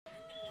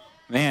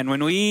Man,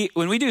 when we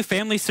do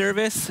family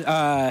service,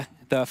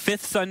 the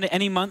fifth Sunday,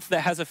 any month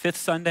that has a fifth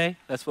Sunday,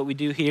 that's what we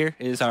do here,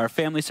 is our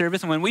family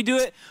service. And when we do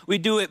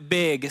it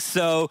big.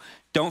 So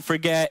don't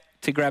forget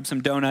to grab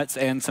some donuts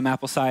and some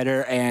apple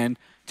cider and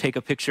take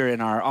a picture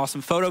in our awesome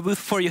photo booth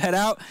before you head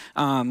out,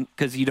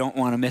 because you don't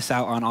want to miss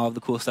out on all of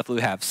the cool stuff that we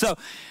have. So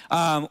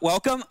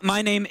welcome.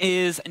 My name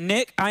is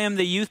Nick. I am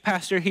the youth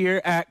pastor here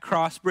at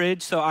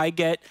Crossbridge, so I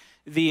get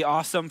the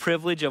awesome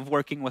privilege of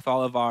working with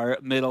all of our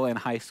middle and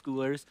high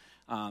schoolers.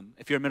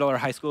 If you're a middle or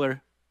high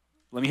schooler,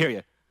 let me hear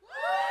you.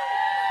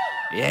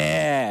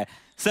 Yeah.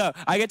 So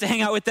I get to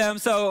hang out with them.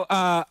 So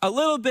a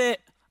little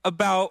bit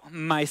about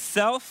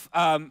myself.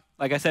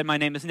 Like I said, my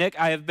name is Nick.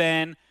 I have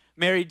been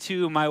married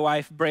to my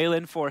wife,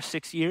 Braylon, for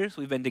 6 years.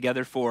 We've been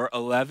together for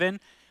 11.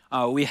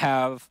 We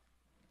have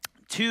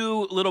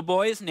 2 little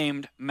boys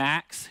named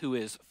Max, who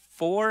is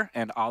 4,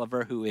 and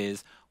Oliver, who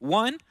is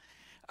 1.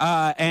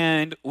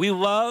 And we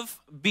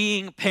love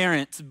being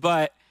parents,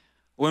 but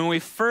when we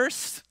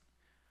first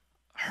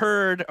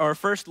heard or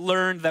first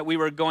learned that we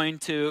were going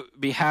to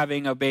be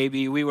having a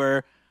baby, we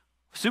were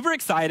super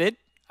excited.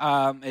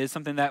 It's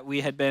something that we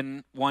had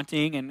been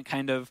wanting and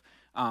kind of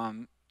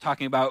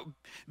talking about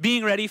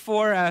being ready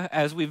for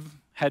as we've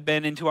had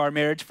been into our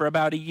marriage for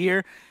about a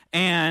year.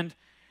 And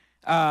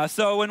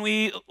so when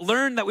we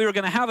learned that we were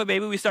going to have a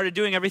baby, we started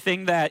doing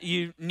everything that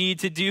you need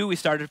to do. We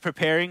started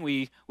preparing.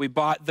 We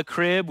bought the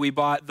crib. We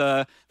bought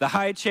the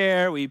high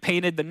chair. We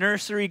painted the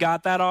nursery,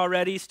 got that all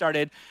ready,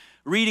 started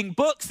reading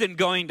books and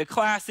going to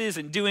classes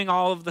and doing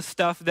all of the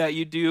stuff that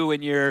you do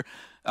when you're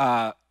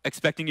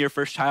expecting your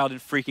first child and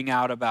freaking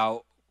out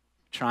about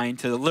trying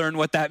to learn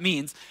what that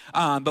means.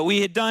 But we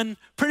had done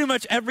pretty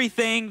much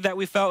everything that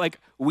we felt like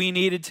we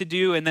needed to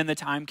do, and then the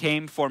time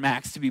came for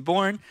Max to be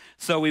born.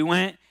 So we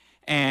went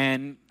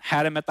and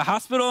had him at the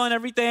hospital and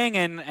everything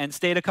and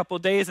stayed a couple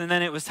of days, and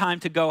then it was time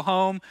to go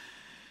home.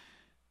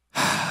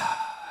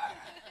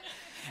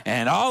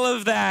 And all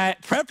of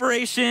that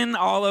preparation,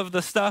 all of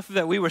the stuff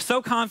that we were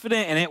so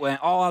confident, and it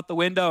went all out the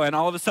window. And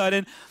all of a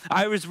sudden,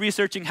 I was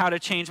researching how to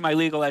change my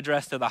legal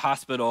address to the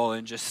hospital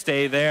and just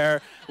stay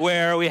there,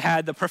 where we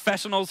had the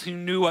professionals who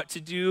knew what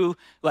to do,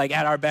 like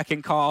at our beck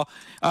and call.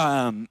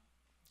 And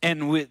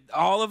with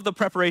all of the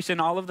preparation,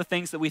 all of the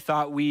things that we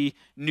thought we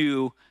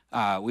knew,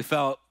 we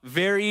felt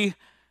very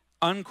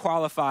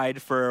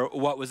unqualified for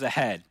what was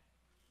ahead.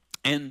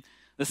 And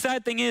the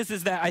sad thing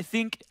is that I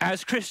think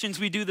as Christians,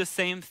 we do the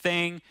same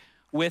thing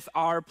with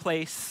our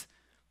place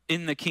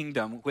in the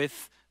kingdom,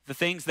 with the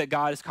things that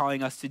God is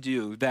calling us to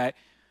do, that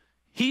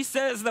he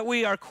says that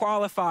we are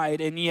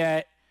qualified, and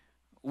yet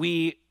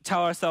we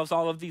tell ourselves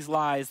all of these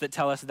lies that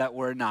tell us that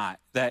we're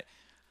not. That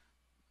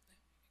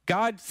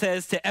God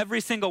says to every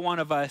single one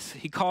of us,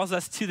 he calls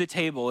us to the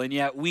table, and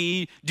yet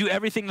we do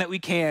everything that we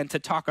can to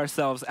talk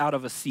ourselves out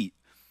of a seat.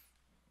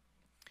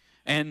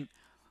 And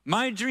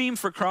my dream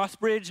for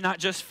Crossbridge, not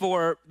just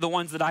for the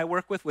ones that I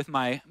work with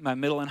my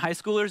middle and high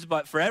schoolers,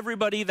 but for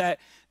everybody that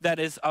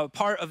is a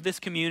part of this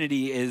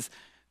community, is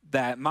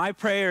that my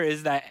prayer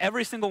is that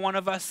every single one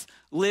of us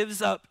lives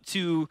up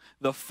to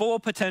the full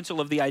potential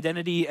of the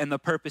identity and the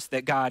purpose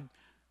that God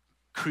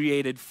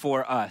created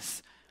for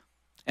us.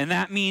 And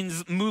that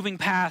means moving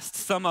past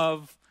some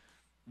of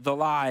the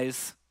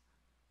lies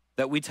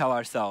that we tell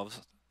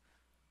ourselves.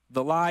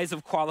 The lies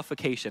of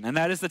qualification. And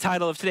that is the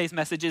title of today's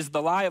message, is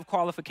The Lie of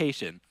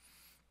Qualification.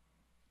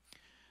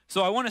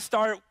 So I want to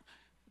start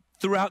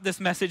throughout this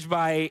message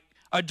by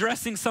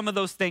addressing some of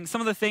those things, some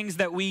of the things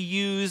that we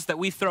use, that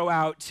we throw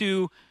out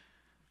to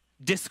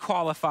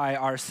disqualify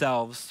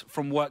ourselves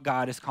from what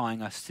God is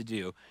calling us to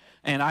do.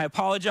 And I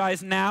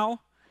apologize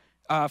now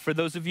for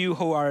those of you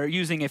who are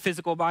using a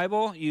physical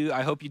Bible.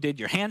 I hope you did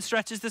your hand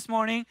stretches this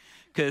morning,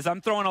 because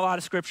I'm throwing a lot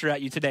of scripture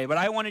at you today. But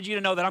I wanted you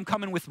to know that I'm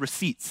coming with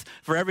receipts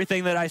for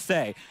everything that I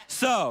say.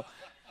 So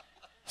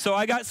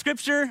I got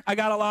scripture. I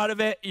got a lot of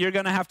it. You're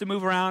going to have to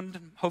move around.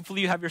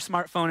 Hopefully you have your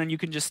smartphone and you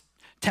can just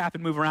tap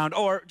and move around,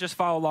 or just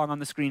follow along on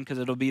the screen because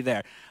it'll be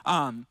there.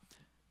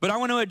 But I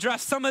want to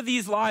address some of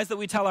these lies that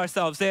we tell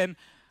ourselves. And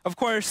of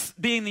course,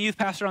 being the youth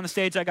pastor on the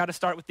stage, I got to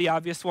start with the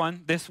obvious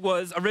one. This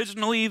was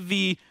originally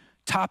the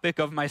topic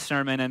of my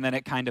sermon, and then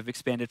it kind of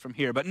expanded from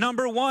here. But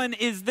number 1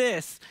 is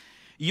this: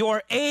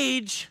 your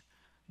age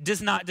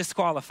does not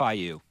disqualify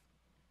you.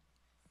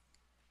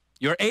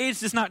 Your age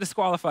does not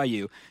disqualify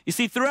you. You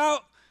see,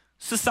 throughout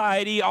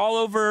society, all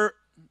over,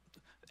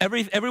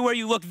 everywhere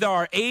you look, there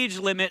are age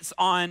limits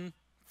on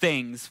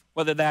things,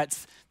 whether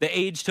that's the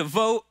age to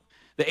vote,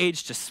 the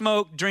age to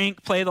smoke,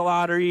 drink, play the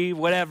lottery,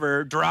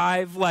 whatever,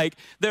 drive. Like,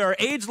 there are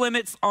age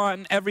limits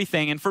on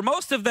everything. And for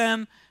most of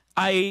them,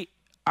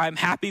 I'm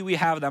happy we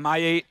have them.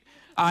 I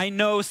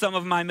know some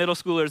of my middle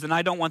schoolers, and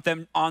I don't want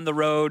them on the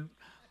road,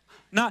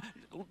 not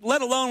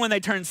let alone when they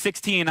turn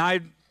 16.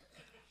 I'd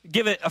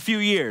give it a few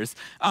years.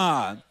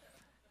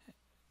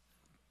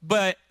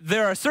 But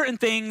there are certain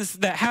things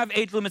that have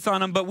age limits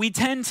on them, but we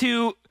tend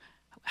to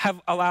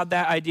have allowed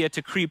that idea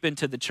to creep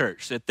into the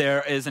church, that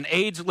there is an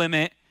age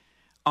limit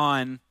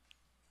on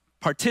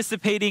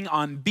participating,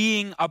 on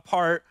being a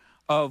part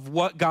of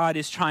what God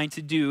is trying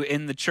to do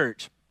in the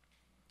church.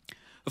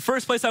 the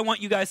first place I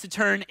want you guys to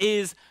turn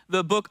is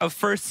the book of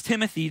 1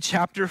 Timothy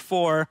chapter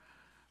 4,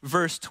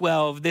 verse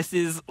 12. This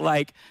is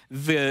like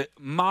the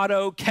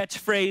motto,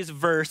 catchphrase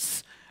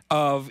verse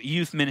of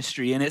youth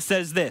ministry. And it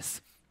says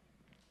this: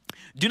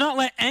 "Do not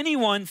let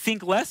anyone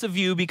think less of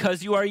you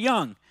because you are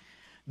young.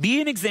 Be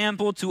an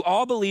example to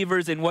all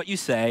believers in what you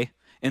say,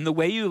 in the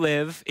way you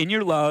live, in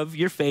your love,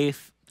 your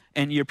faith,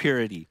 and your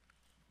purity."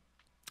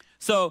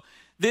 So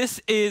this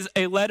is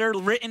a letter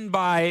written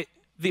by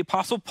the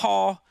Apostle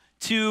Paul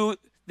to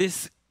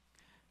this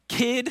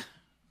kid,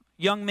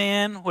 young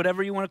man,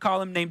 whatever you want to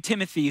call him, named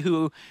Timothy,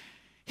 who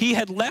he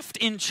had left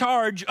in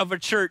charge of a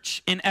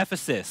church in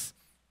Ephesus.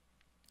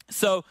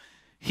 So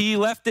he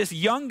left this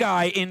young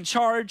guy in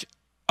charge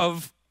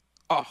of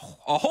a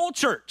whole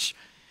church.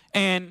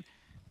 And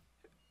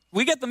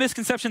we get the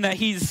misconception that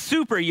he's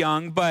super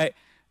young, but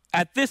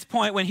at this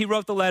point when he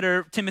wrote the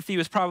letter, Timothy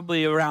was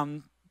probably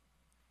around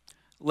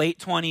late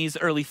 20s,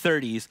 early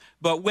 30s.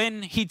 But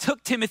when he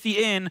took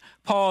Timothy in,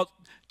 Paul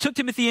took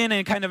Timothy in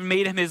and kind of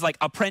made him his like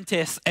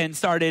apprentice and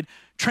started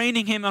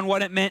training him on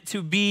what it meant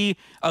to be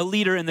a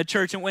leader in the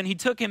church. And when he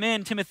took him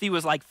in, Timothy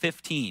was like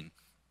 15,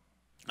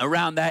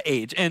 around that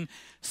age. And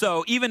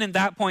so even in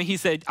that point, he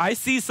said, "I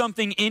see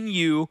something in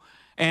you,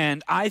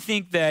 and I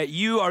think that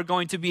you are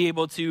going to be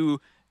able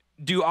to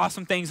do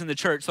awesome things in the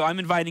church. So I'm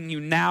inviting you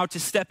now to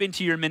step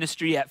into your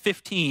ministry at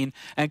 15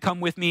 and come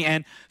with me."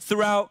 And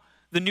throughout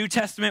the New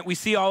Testament, we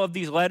see all of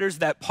these letters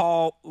that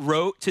Paul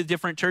wrote to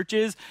different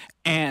churches.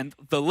 And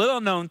the little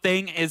known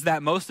thing is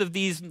that most of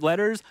these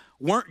letters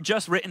weren't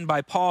just written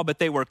by Paul, but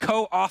they were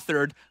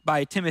co-authored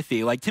by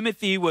Timothy. Like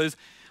Timothy was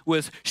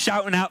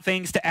shouting out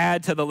things to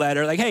add to the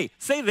letter, like, "Hey,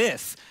 say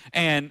this."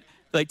 And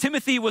like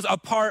Timothy was a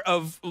part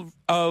of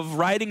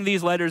writing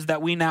these letters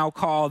that we now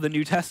call the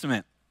New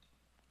Testament.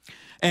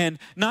 And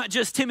not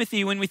just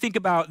Timothy, when we think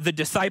about the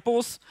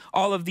disciples,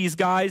 all of these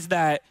guys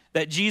that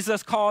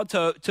Jesus called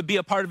to be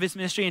a part of his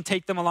ministry and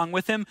take them along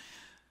with him,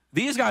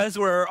 these guys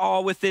were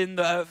all within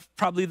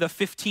probably the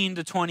 15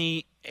 to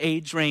 20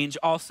 age range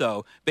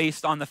also,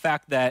 based on the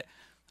fact that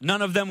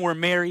none of them were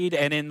married,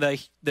 and in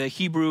the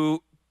Hebrew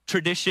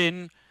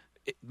tradition,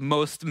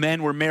 most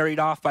men were married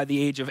off by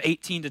the age of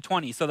 18 to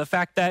 20. So the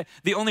fact that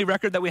the only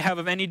record that we have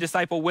of any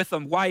disciple with a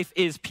wife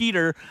is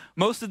Peter,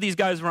 most of these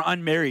guys were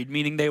unmarried,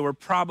 meaning they were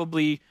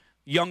probably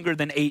younger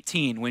than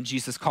 18 when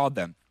Jesus called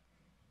them.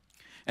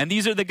 And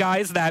these are the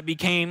guys that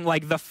became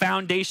like the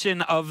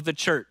foundation of the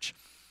church.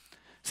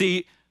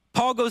 See,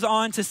 Paul goes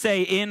on to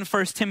say in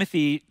 1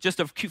 Timothy,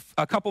 just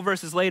a couple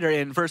verses later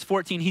in verse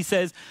 14, he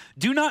says,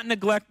 "Do not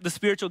neglect the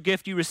spiritual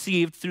gift you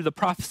received through the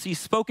prophecy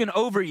spoken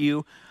over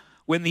you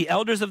when the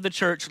elders of the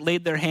church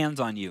laid their hands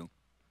on you."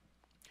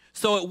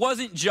 So it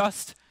wasn't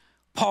just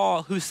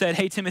Paul who said,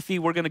 "Hey, Timothy,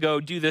 we're going to go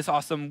do this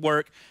awesome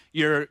work.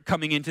 You're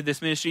coming into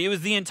this ministry." It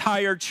was the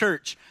entire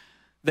church.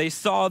 They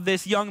saw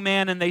this young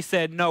man and they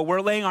said, "No,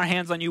 we're laying our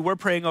hands on you. We're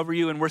praying over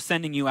you, and we're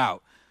sending you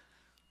out."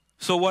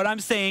 So what I'm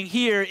saying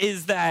here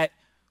is that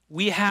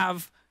we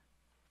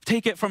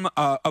take it from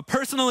a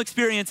personal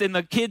experience in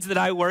the kids that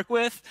I work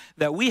with,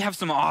 that we have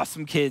some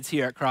awesome kids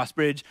here at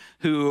Crossbridge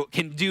who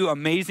can do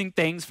amazing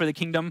things for the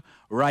kingdom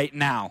right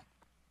now.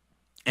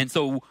 And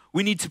so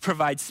we need to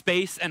provide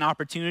space and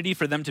opportunity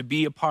for them to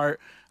be a part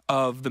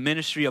of the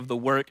ministry of the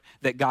work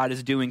that God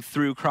is doing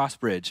through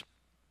Crossbridge.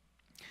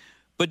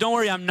 But don't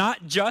worry, I'm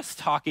not just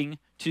talking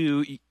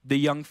to the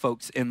young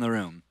folks in the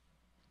room.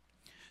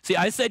 See,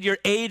 I said your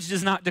age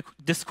does not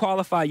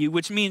disqualify you,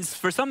 which means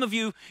for some of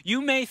you, you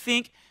may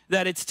think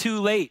that it's too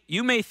late.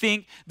 You may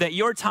think that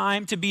your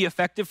time to be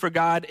effective for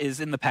God is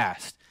in the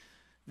past,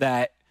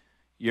 that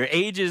your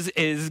age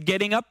is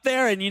getting up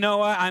there, and you know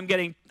what?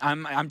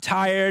 I'm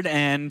tired,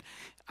 and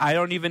I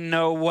don't even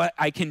know what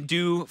I can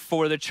do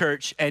for the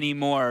church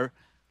anymore.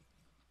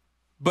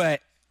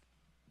 But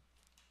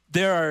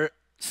there are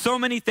so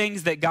many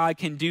things that God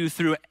can do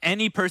through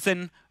any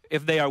person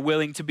if they are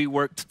willing to be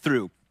worked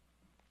through.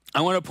 I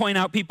want to point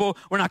out people,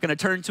 we're not going to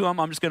turn to them,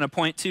 I'm just going to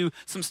point to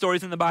some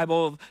stories in the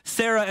Bible of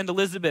Sarah and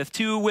Elizabeth,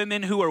 two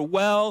women who are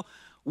well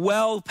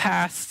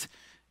past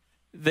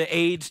the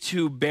age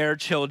to bear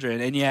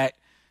children, and yet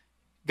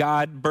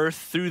God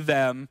birthed through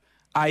them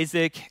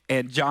Isaac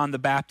and John the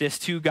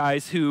Baptist, two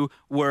guys who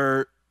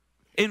were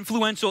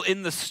influential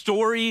in the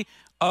story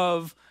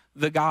of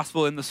the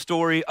gospel, in the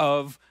story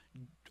of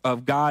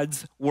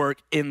God's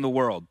work in the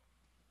world.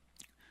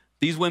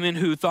 These women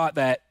who thought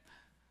that,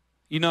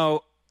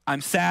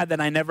 I'm sad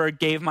that I never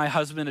gave my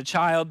husband a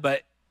child,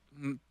 but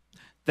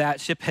that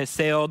ship has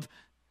sailed.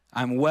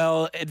 I'm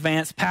well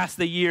advanced past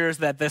the years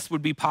that this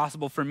would be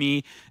possible for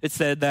me. It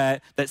said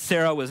that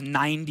Sarah was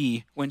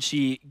 90 when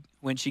she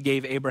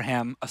gave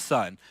Abraham a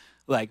son.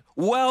 Like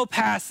well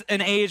past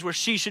an age where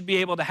she should be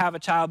able to have a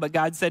child, but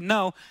God said,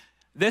 "No,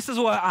 this is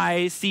what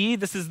I see.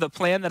 This is the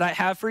plan that I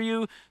have for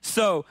you."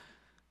 So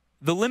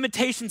the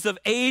limitations of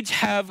age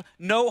have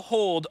no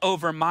hold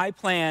over my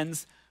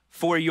plans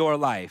for your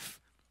life.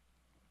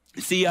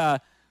 See, I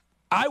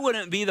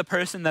wouldn't be the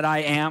person that I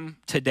am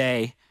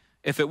today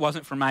if it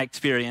wasn't for my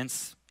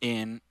experience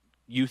in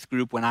youth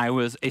group when I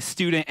was a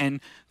student,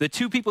 and the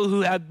two people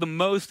who had the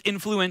most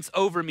influence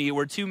over me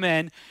were two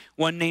men,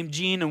 one named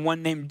Gene and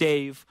one named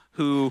Dave,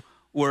 who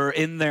were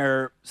in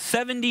their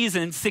 70s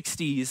and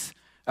 60s,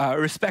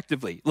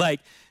 respectively. Like,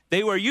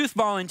 they were youth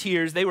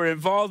volunteers. They were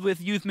involved with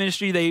youth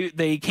ministry.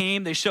 They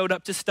came, they showed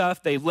up to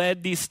stuff. They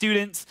led these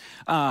students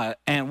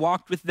and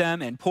walked with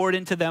them and poured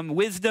into them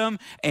wisdom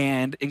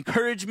and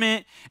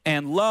encouragement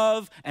and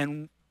love.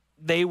 And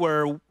they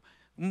were,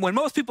 when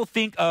most people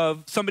think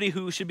of somebody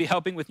who should be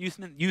helping with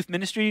youth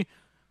ministry,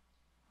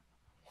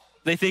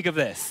 they think of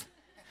this.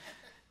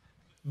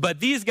 But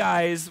these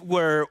guys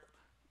were,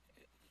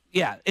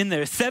 in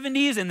their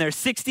 70s and their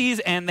 60s,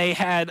 and they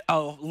had a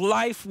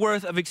life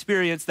worth of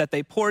experience that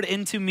they poured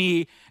into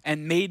me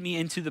and made me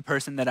into the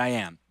person that I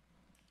am.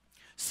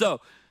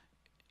 So,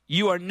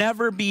 you are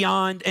never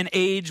beyond an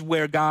age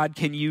where God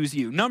can use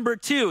you. Number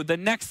 2, the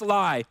next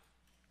lie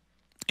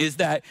is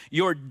that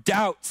your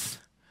doubts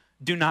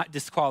do not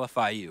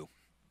disqualify you.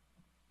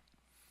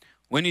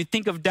 When you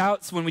think of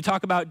doubts, when we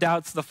talk about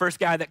doubts, the first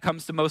guy that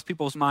comes to most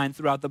people's mind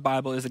throughout the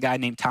Bible is a guy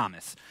named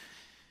Thomas.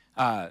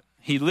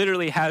 He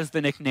literally has the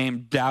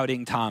nickname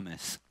Doubting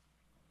Thomas.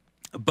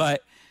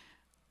 But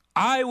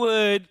I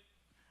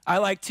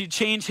like to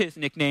change his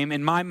nickname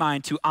in my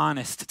mind to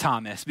Honest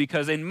Thomas,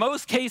 because in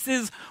most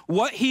cases,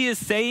 what he is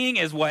saying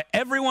is what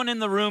everyone in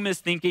the room is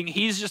thinking.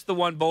 He's just the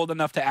one bold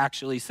enough to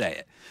actually say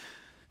it.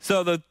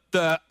 So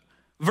the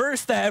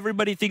verse that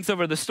everybody thinks of,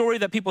 or the story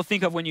that people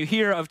think of when you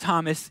hear of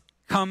Thomas,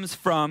 comes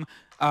from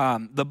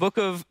the book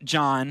of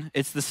John.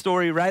 It's the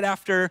story right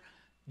after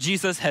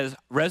Jesus has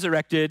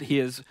resurrected. He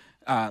has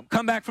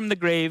come back from the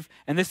grave,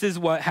 and this is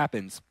what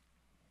happens.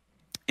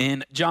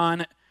 In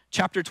John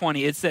chapter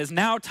 20, it says,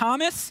 "Now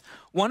Thomas,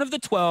 one of the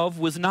 12,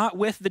 was not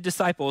with the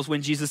disciples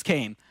when Jesus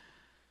came.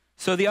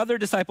 So the other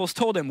disciples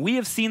told him, 'We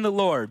have seen the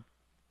Lord.'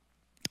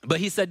 But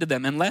he said to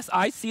them, 'Unless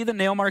I see the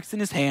nail marks in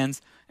his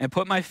hands and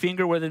put my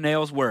finger where the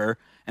nails were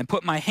and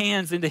put my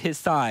hands into his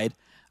side,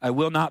 I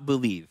will not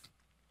believe.'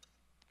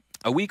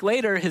 A week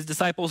later, his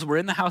disciples were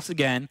in the house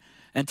again,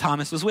 and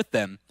Thomas was with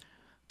them.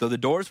 Though the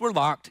doors were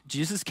locked,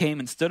 Jesus came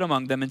and stood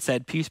among them and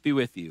said, 'Peace be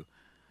with you.'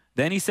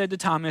 Then he said to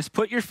Thomas,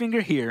 'Put your finger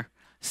here,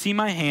 see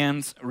my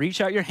hands, reach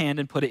out your hand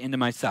and put it into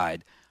my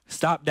side.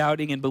 Stop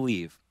doubting and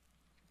believe.'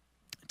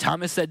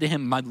 Thomas said to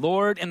him, 'My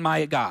Lord and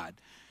my God.'"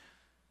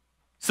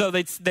 So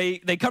they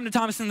come to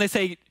Thomas and they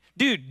say,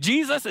 "Dude,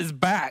 Jesus is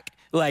back.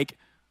 Like,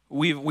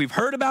 we've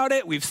heard about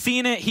it, we've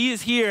seen it, he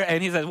is here."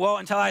 And he says, "Well,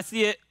 until I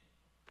see it,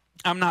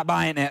 I'm not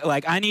buying it.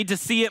 Like, I need to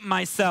see it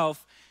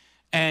myself."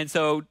 And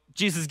so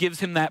Jesus gives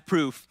him that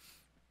proof.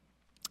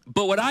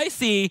 But what I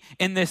see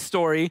in this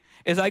story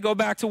is I go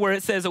back to where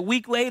it says a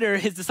week later,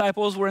 his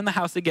disciples were in the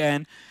house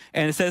again,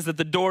 and it says that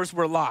the doors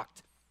were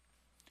locked.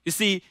 You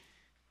see,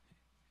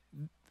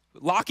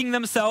 locking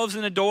themselves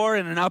in a door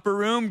in an upper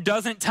room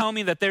doesn't tell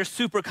me that they're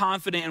super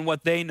confident in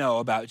what they know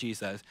about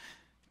Jesus.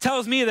 It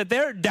tells me that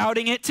they're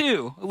doubting it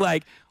too.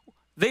 Like,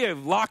 they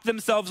have locked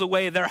themselves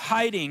away. They're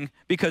hiding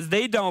because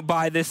they don't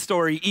buy this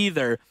story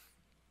either.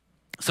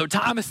 So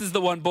Thomas is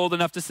the one bold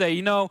enough to say,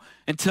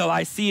 until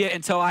I see it,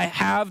 until I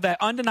have that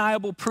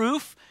undeniable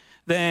proof,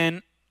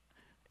 then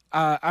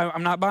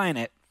I'm not buying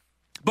it.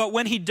 But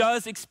when he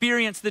does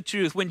experience the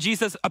truth, when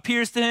Jesus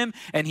appears to him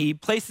and he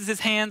places his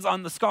hands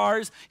on the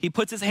scars, he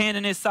puts his hand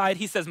in his side,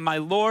 he says, "My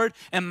Lord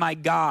and my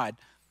God."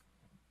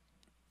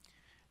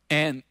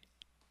 And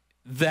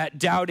that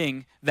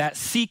doubting, that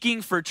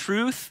seeking for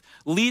truth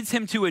leads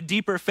him to a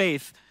deeper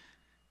faith.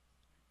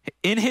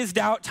 In his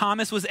doubt,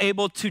 Thomas was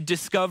able to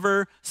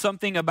discover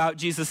something about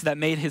Jesus that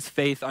made his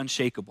faith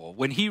unshakable.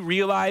 When he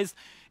realized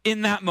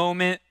in that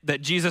moment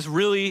that Jesus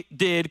really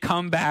did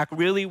come back,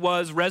 really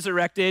was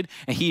resurrected,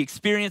 and he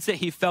experienced it,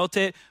 he felt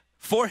it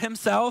for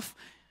himself,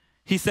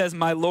 he says,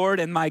 "My Lord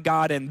and my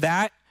God." And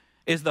that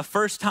is the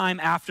first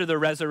time after the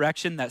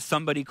resurrection that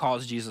somebody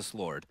calls Jesus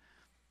Lord,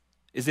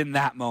 is in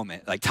that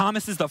moment. Like,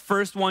 Thomas is the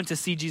first one to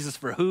see Jesus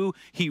for who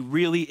he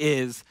really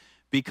is,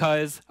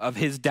 because of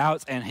his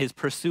doubts and his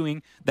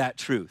pursuing that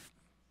truth.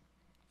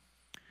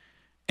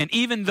 And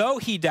even though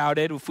he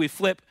doubted, if we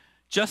flip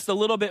just a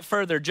little bit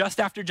further, just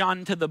after John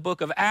into the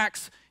book of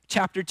Acts,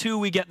 chapter 2,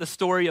 we get the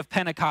story of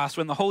Pentecost,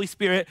 when the Holy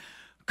Spirit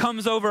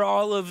comes over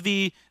all of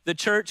the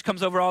church,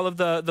 comes over all of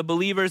the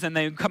believers, and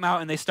they come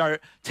out and they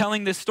start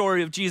telling this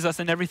story of Jesus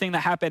and everything that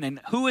happened.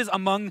 And who is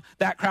among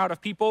that crowd of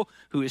people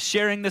who is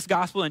sharing this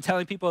gospel and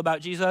telling people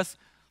about Jesus?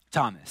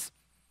 Thomas.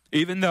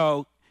 Even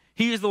though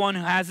he is the one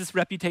who has this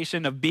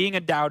reputation of being a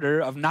doubter,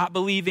 of not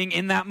believing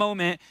in that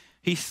moment,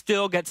 he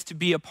still gets to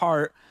be a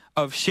part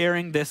of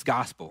sharing this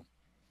gospel.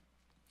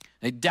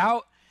 Now,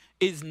 doubt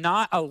is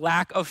not a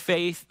lack of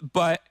faith,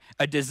 but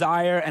a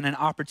desire and an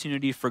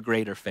opportunity for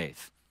greater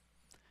faith.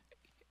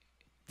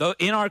 Though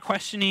in our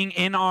questioning,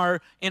 in our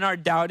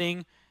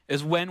doubting,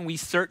 is when we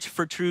search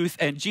for truth,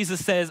 and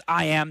Jesus says,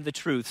 "I am the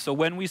truth." So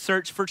when we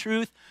search for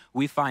truth,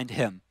 we find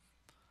him.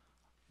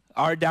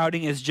 Our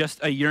doubting is just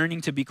a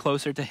yearning to be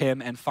closer to him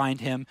and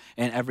find him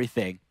in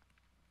everything.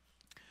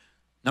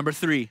 Number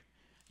 3,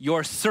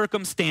 your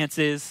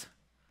circumstances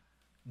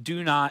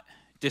do not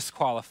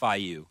disqualify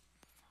you.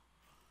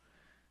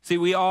 See,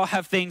 we all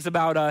have things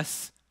about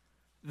us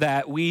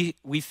that we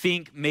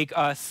think make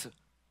us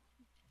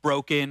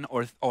broken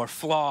or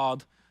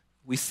flawed.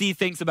 We see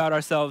things about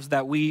ourselves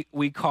that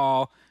we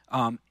call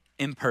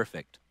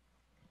imperfect.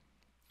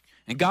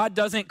 And God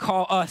doesn't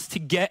call us to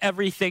get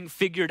everything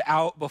figured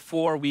out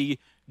before we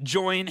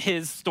join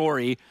his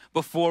story,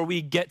 before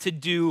we get to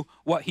do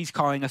what he's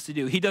calling us to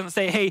do. He doesn't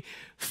say, hey,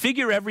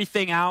 figure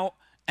everything out,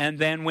 and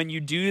then when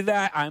you do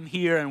that, I'm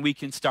here and we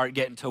can start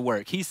getting to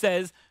work. He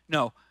says,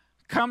 no,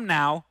 come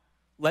now,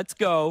 let's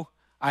go.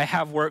 I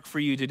have work for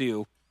you to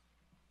do.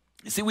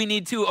 See, we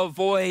need to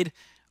avoid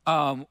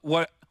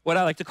what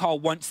I like to call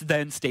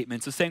once-then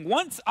statements. So saying,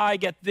 once I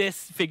get this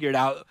figured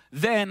out,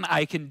 then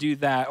I can do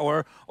that.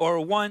 Or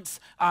once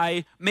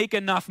I make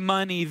enough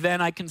money,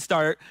 then I can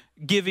start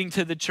giving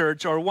to the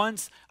church. Or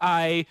once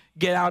I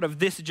get out of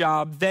this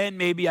job, then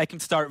maybe I can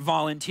start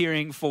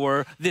volunteering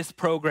for this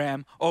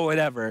program or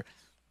whatever.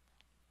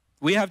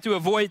 We have to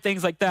avoid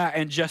things like that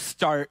and just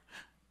start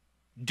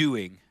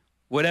doing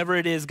whatever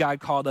it is God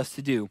called us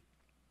to do.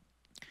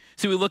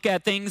 So we look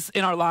at things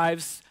in our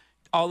lives,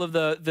 all of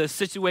the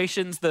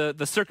situations,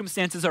 the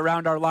circumstances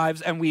around our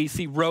lives, and we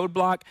see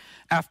roadblock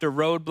after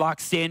roadblock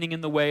standing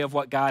in the way of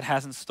what God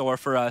has in store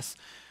for us.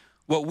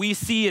 What we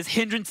see as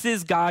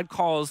hindrances, God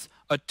calls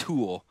a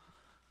tool.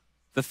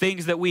 The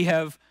things that we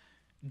have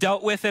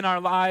dealt with in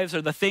our lives,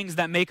 or the things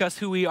that make us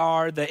who we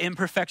are, the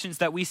imperfections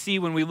that we see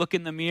when we look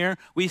in the mirror,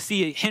 we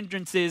see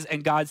hindrances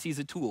and God sees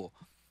a tool.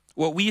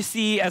 What we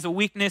see as a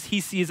weakness, he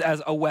sees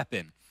as a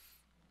weapon.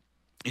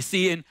 You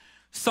see, in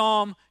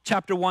Psalm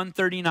chapter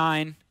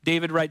 139,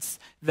 David writes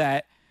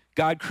that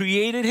God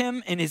created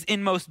him in his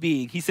inmost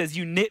being. He says,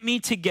 you knit me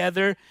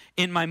together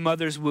in my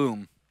mother's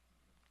womb.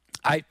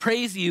 I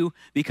praise you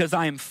because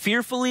I am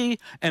fearfully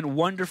and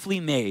wonderfully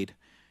made.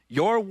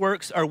 Your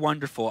works are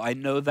wonderful. I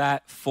know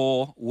that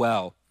full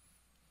well.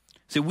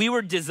 So we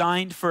were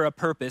designed for a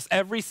purpose.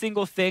 Every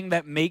single thing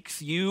that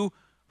makes you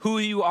who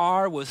you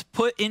are was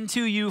put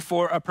into you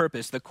for a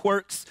purpose. The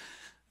quirks,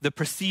 the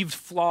perceived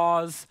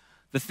flaws,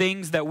 the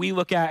things that we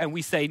look at and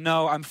we say,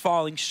 no, I'm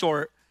falling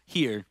short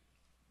here.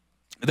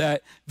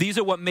 That these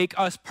are what make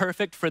us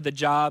perfect for the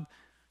job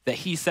that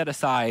he set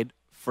aside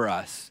for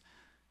us.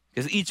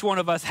 Because each one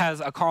of us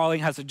has a calling,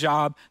 has a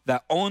job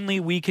that only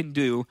we can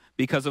do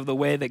because of the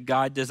way that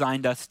God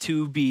designed us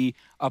to be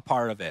a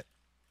part of it.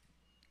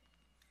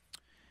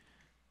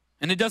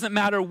 And it doesn't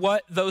matter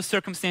what those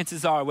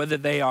circumstances are, whether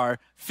they are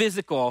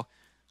physical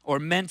or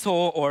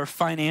mental or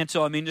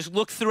financial. I mean, just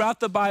look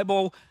throughout the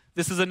Bible.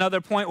 This is another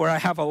point where I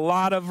have a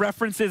lot of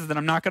references that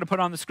I'm not going to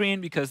put on the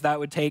screen because that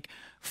would take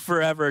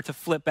forever to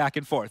flip back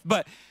and forth.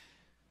 But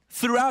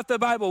throughout the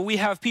Bible, we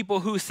have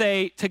people who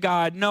say to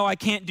God, no, I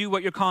can't do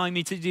what you're calling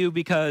me to do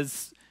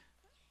because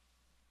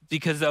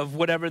of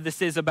whatever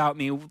this is about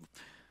me.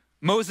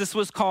 Moses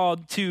was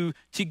called to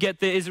get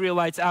the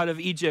Israelites out of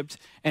Egypt,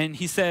 and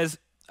he says,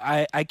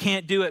 I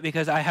can't do it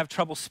because I have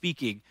trouble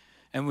speaking.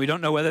 And we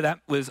don't know whether that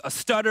was a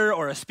stutter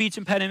or a speech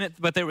impediment,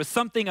 but there was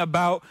something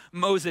about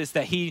Moses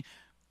that he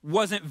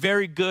wasn't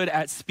very good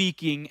at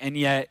speaking, and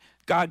yet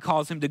God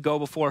calls him to go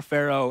before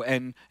Pharaoh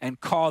and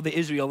call the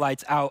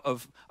Israelites out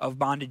of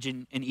bondage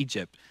in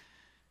Egypt.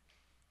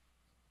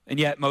 And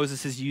yet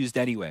Moses is used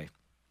anyway.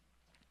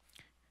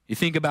 You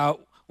think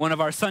about one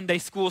of our Sunday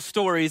school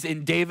stories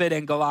in David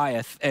and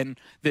Goliath, and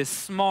this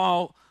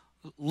small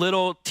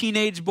little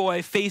teenage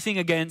boy facing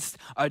against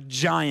a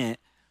giant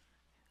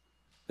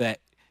that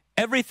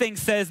everything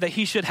says that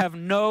he should have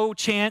no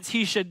chance,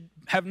 he should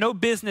have no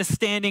business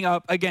standing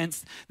up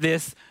against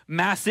this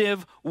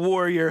massive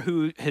warrior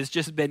who has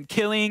just been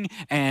killing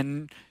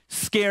and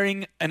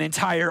scaring an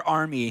entire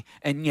army.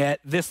 And yet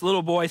this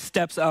little boy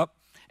steps up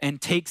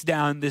and takes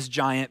down this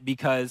giant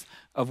because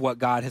of what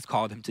God has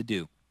called him to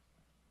do.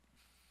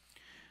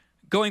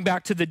 Going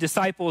back to the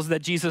disciples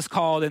that Jesus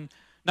called, and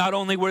not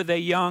only were they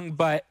young,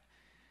 but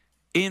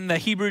in the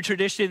Hebrew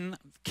tradition,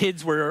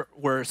 kids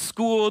were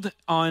schooled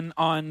on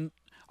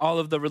all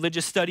of the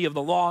religious study of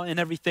the law and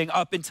everything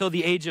up until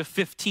the age of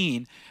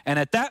 15. And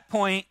at that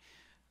point,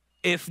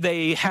 if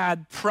they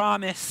had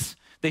promise,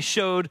 they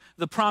showed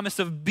the promise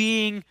of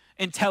being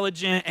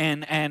intelligent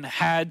and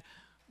had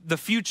the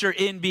future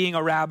in being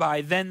a rabbi,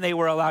 then they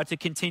were allowed to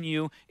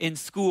continue in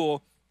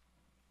school.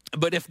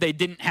 But if they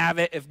didn't have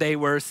it, if they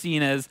were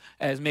seen as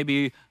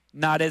maybe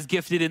not as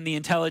gifted in the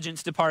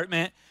intelligence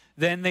department,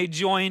 then they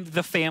joined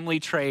the family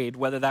trade,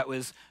 whether that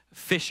was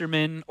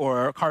fishermen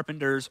or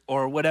carpenters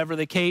or whatever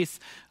the case.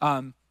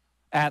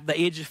 At the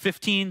age of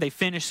 15, they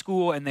finished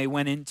school and they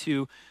went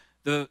into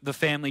the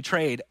family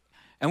trade.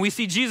 And we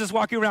see Jesus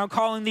walking around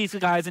calling these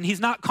guys, and he's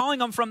not calling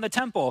them from the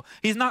temple.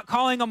 He's not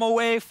calling them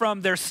away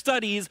from their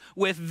studies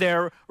with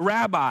their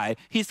rabbi.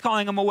 He's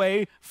calling them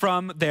away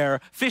from their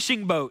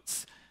fishing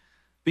boats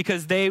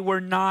because they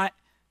were not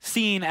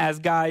seen as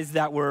guys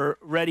that were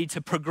ready to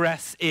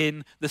progress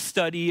in the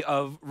study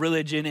of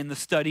religion, in the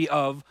study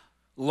of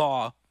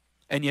law.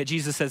 And yet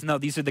Jesus says, no,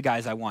 these are the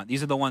guys I want.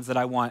 These are the ones that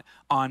I want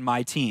on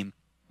my team.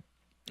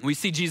 We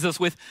see Jesus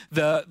with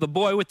the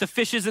boy with the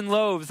fishes and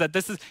loaves,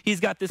 he's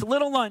got this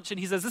little lunch and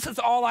he says, this is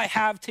all I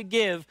have to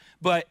give,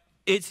 but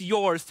it's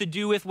yours to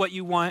do with what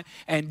you want.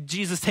 And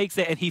Jesus takes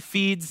it and he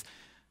feeds,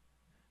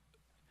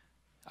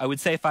 I would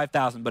say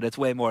 5,000, but it's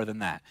way more than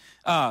that.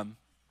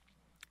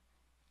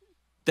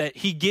 That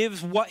he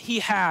gives what he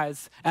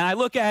has. And I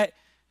look at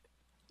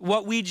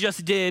what we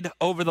just did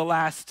over the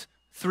last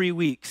 3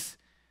 weeks.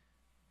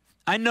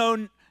 I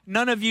know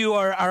none of you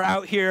are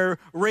out here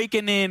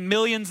raking in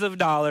millions of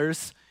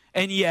dollars,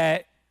 and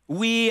yet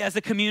we as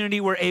a community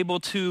were able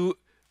to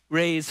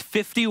raise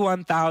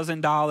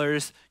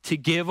 $51,000 to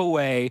give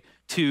away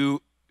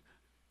to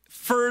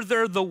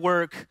further the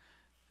work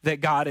that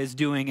God is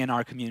doing in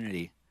our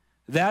community.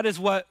 That is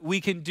what we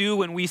can do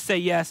when we say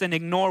yes and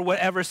ignore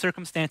whatever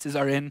circumstances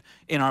are in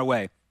our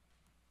way.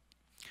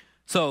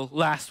 So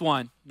last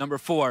one, number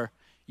 4,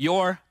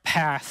 your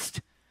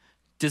past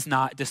does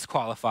not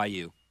disqualify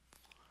you.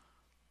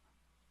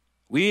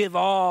 We have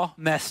all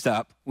messed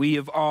up. We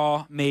have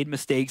all made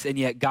mistakes, and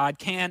yet God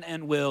can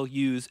and will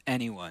use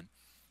anyone.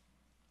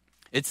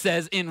 It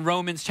says in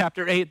Romans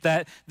chapter 8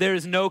 that there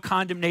is no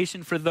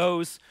condemnation for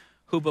those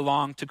who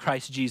belong to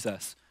Christ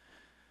Jesus.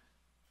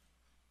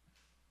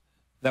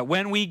 That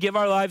when we give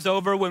our lives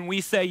over, when we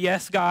say,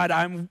 yes, God,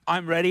 I'm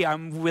ready,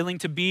 I'm willing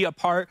to be a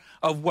part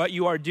of what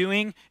you are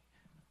doing,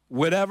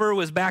 whatever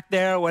was back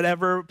there,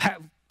 whatever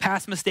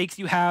past mistakes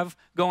you have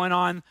going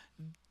on,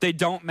 they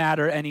don't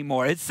matter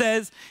anymore. It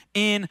says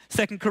in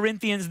 2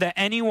 Corinthians that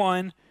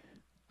anyone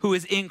who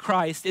is in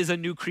Christ is a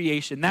new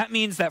creation. That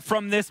means that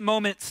from this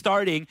moment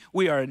starting,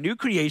 we are a new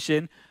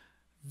creation,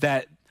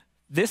 that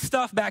this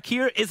stuff back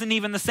here isn't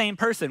even the same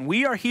person.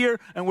 We are here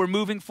and we're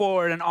moving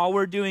forward, and all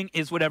we're doing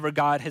is whatever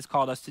God has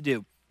called us to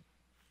do.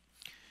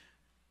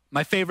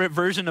 My favorite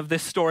version of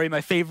this story,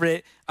 my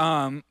favorite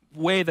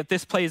way that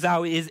this plays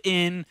out is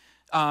in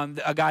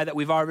a guy that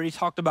we've already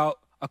talked about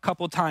a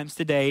couple times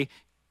today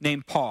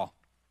named Paul.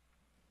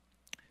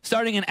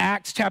 Starting in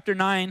Acts chapter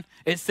 9,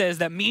 it says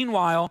that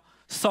meanwhile,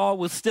 Saul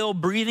was still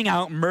breathing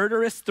out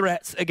murderous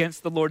threats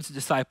against the Lord's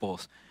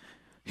disciples.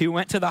 He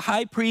went to the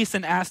high priest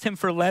and asked him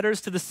for letters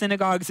to the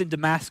synagogues in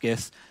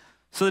Damascus,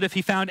 so that if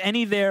he found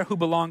any there who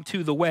belonged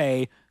to the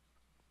way,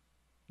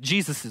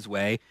 Jesus'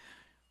 way,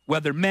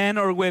 whether men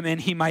or women,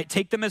 he might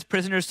take them as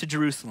prisoners to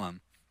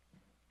Jerusalem.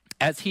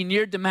 As he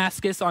neared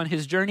Damascus on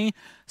his journey,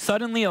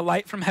 suddenly a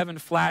light from heaven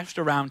flashed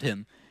around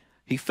him.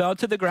 He fell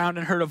to the ground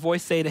and heard a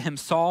voice say to him,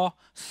 Saul,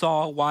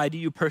 Saul, why do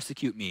you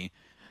persecute me?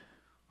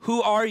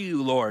 Who are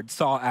you, Lord?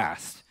 Saul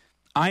asked.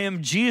 I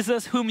am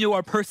Jesus whom you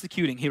are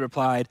persecuting, he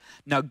replied.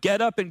 Now get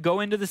up and go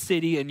into the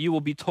city, and you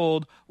will be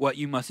told what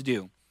you must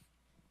do.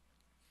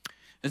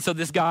 And so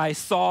this guy,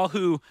 Saul,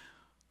 who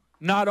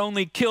not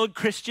only killed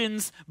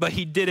Christians, but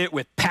he did it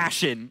with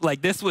passion.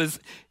 Like this was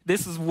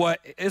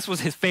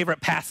his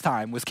favorite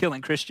pastime, was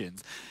killing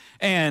Christians.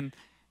 And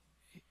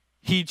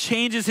he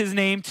changes his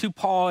name to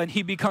Paul, and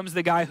he becomes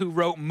the guy who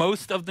wrote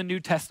most of the New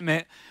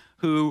Testament,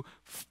 who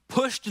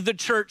pushed the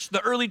church,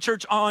 the early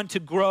church, on to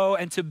grow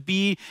and to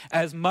be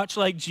as much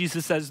like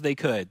Jesus as they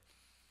could.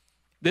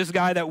 This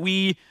guy that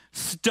we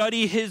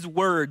study his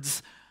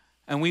words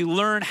and we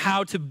learn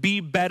how to be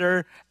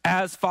better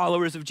as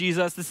followers of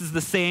Jesus. This is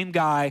the same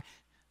guy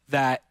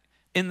that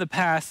in the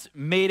past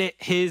made it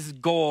his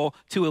goal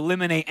to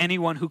eliminate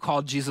anyone who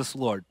called Jesus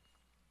Lord.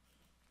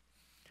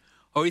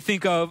 Or we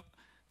think of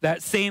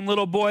that same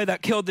little boy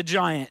that killed the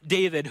giant,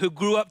 David, who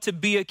grew up to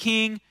be a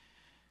king,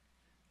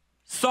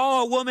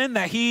 saw a woman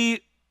that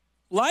he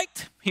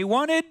liked, he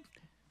wanted,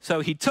 so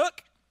he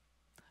took,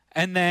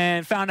 and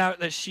then found out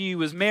that she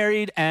was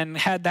married and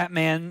had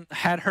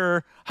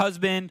her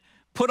husband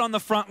put on the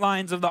front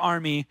lines of the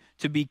army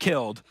to be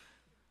killed,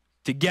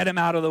 to get him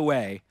out of the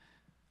way.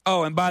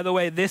 Oh, and by the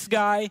way, this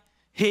guy,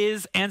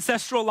 his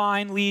ancestral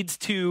line leads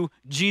to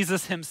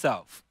Jesus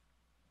himself.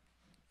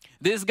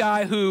 This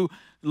guy who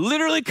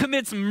literally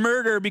commits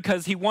murder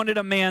because he wanted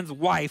a man's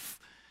wife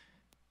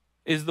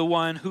is the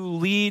one who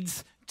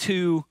leads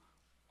to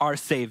our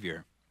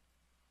Savior.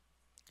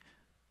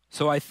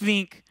 So I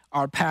think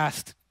our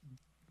past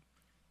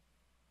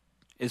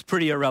is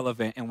pretty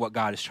irrelevant in what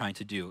God is trying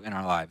to do in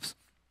our lives.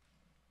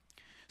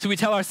 So we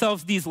tell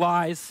ourselves these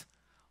lies,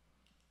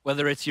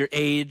 whether it's your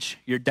age,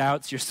 your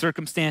doubts, your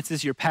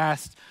circumstances, your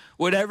past,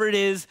 whatever it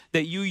is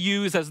that you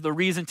use as the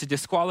reason to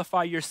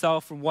disqualify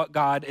yourself from what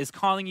God is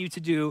calling you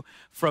to do,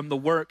 from the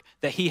work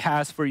that he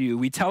has for you.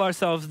 We tell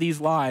ourselves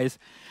these lies,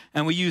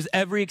 and we use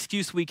every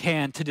excuse we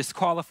can to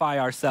disqualify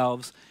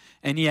ourselves,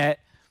 and yet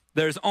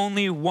there's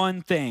only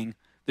one thing.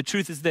 The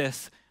truth is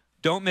this.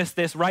 Don't miss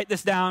this. Write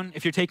this down.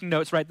 If you're taking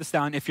notes, write this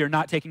down. If you're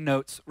not taking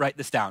notes, write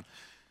this down.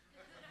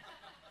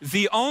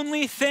 The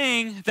only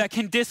thing that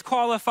can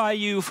disqualify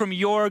you from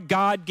your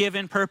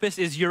God-given purpose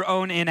is your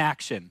own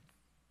inaction.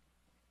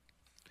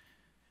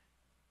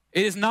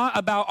 It is not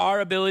about our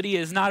ability.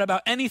 It is not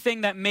about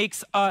anything that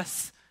makes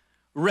us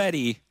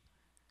ready.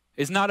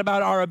 It's not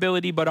about our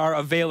ability, but our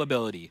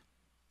availability.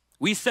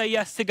 We say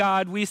yes to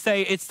God. We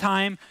say it's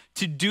time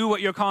to do what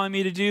you're calling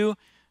me to do.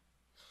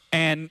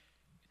 And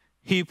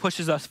he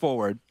pushes us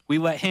forward. We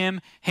let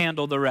him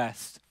handle the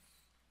rest.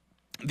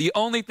 The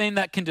only thing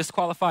that can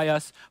disqualify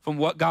us from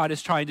what God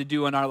is trying to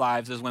do in our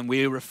lives is when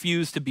we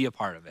refuse to be a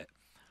part of it.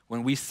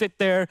 When we sit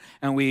there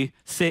and we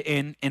sit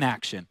in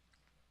inaction.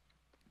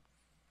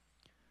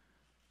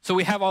 So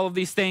we have all of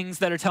these things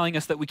that are telling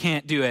us that we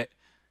can't do it.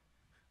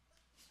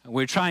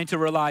 We're trying to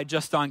rely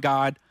just on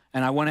God,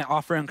 and I want to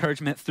offer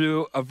encouragement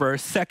through a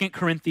verse. 2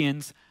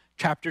 Corinthians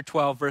chapter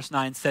 12, verse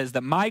 9 says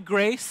that my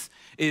grace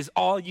is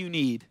all you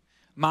need.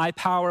 My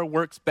power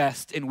works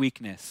best in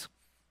weakness.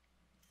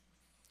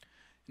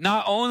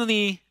 Not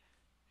only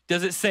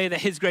does it say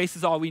that his grace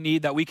is all we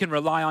need, that we can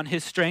rely on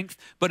his strength,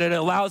 but it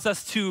allows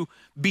us to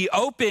be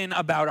open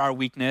about our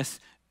weakness,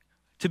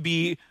 to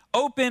be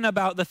open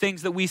about the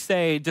things that we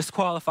say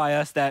disqualify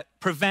us, that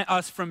prevent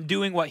us from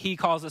doing what he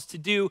calls us to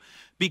do,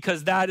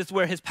 because that is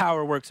where his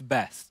power works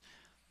best.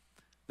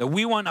 That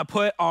we want to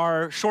put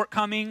our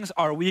shortcomings,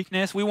 our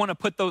weakness, we want to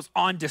put those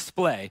on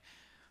display,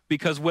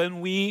 because when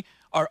we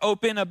are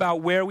open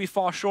about where we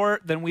fall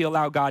short, then we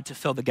allow God to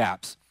fill the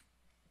gaps.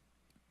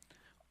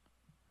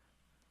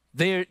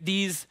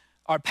 These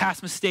are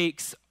past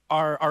mistakes,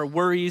 our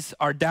worries,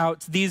 our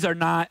doubts. These are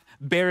not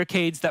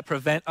barricades that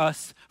prevent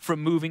us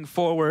from moving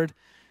forward.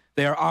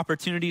 They are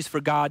opportunities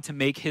for God to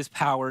make his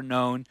power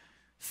known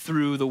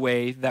through the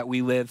way that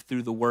we live,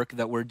 through the work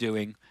that we're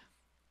doing.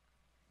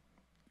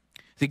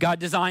 See, God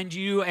designed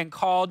you and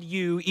called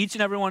you, each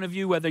and every one of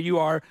you, whether you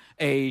are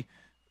a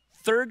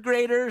third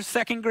grader,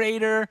 second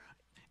grader,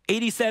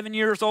 87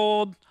 years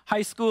old,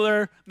 high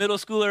schooler, middle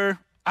schooler,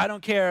 I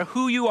don't care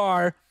who you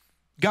are,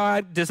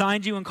 God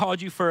designed you and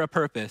called you for a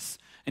purpose.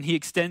 And he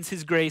extends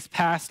his grace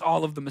past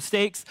all of the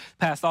mistakes,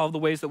 past all of the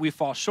ways that we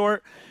fall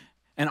short,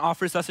 and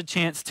offers us a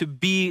chance to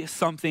be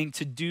something,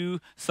 to do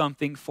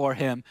something for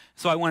him.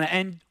 So I want to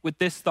end with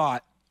this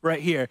thought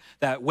right here,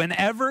 that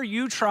whenever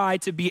you try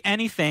to be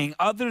anything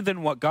other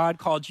than what God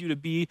called you to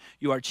be,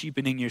 you are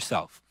cheapening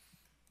yourself.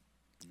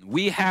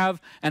 We have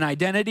an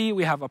identity,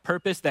 we have a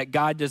purpose that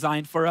God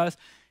designed for us,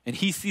 and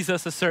he sees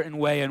us a certain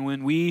way. And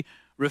when we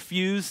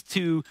refuse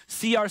to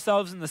see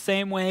ourselves in the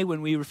same way,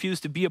 when we refuse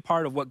to be a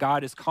part of what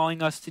God is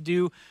calling us to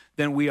do,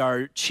 then we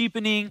are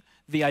cheapening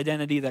the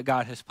identity that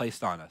God has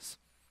placed on us.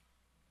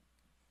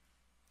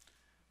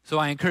 So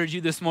I encourage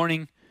you this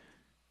morning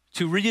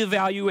to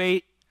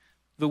reevaluate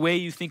the way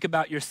you think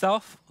about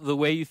yourself, the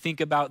way you think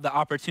about the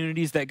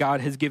opportunities that God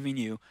has given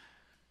you.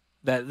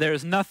 That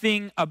there's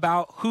nothing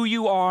about who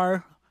you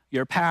are,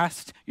 your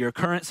past, your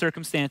current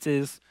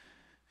circumstances,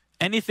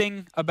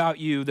 anything about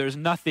you, there's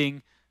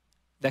nothing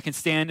that can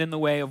stand in the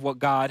way of what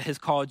God has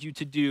called you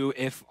to do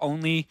if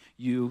only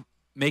you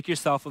make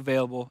yourself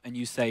available and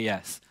you say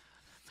yes.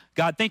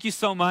 God, thank you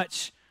so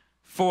much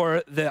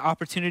for the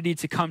opportunity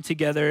to come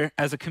together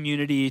as a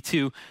community,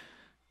 to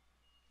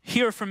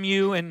hear from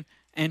you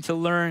and to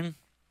learn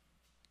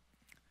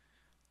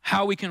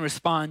how we can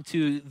respond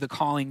to the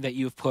calling that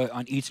you've put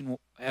on each and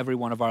every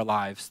one of our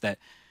lives, that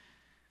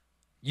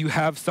you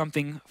have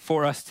something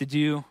for us to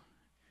do.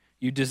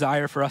 You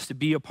desire for us to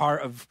be a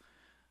part of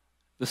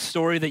the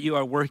story that you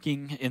are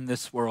working in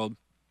this world.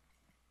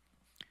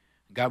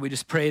 God, we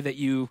just pray that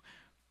you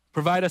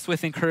provide us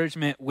with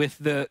encouragement, with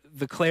the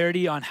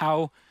clarity on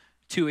how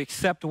to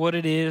accept what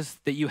it is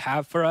that you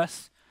have for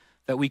us,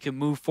 that we can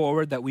move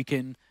forward, that we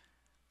can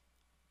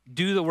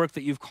do the work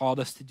that you've called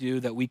us to do,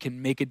 that we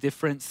can make a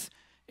difference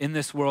in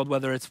this world,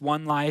 whether it's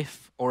one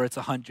life or it's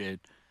 100.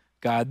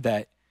 God,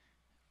 that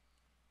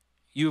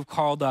you've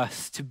called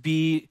us to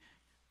be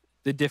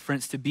the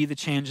difference, to be the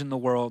change in the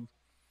world.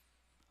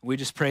 We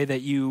just pray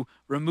that you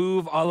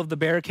remove all of the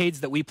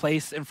barricades that we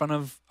place in front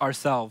of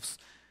ourselves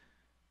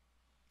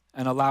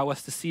and allow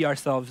us to see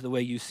ourselves the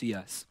way you see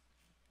us.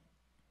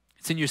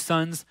 It's in your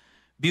Son's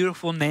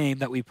beautiful name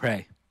that we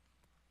pray.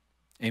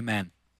 Amen.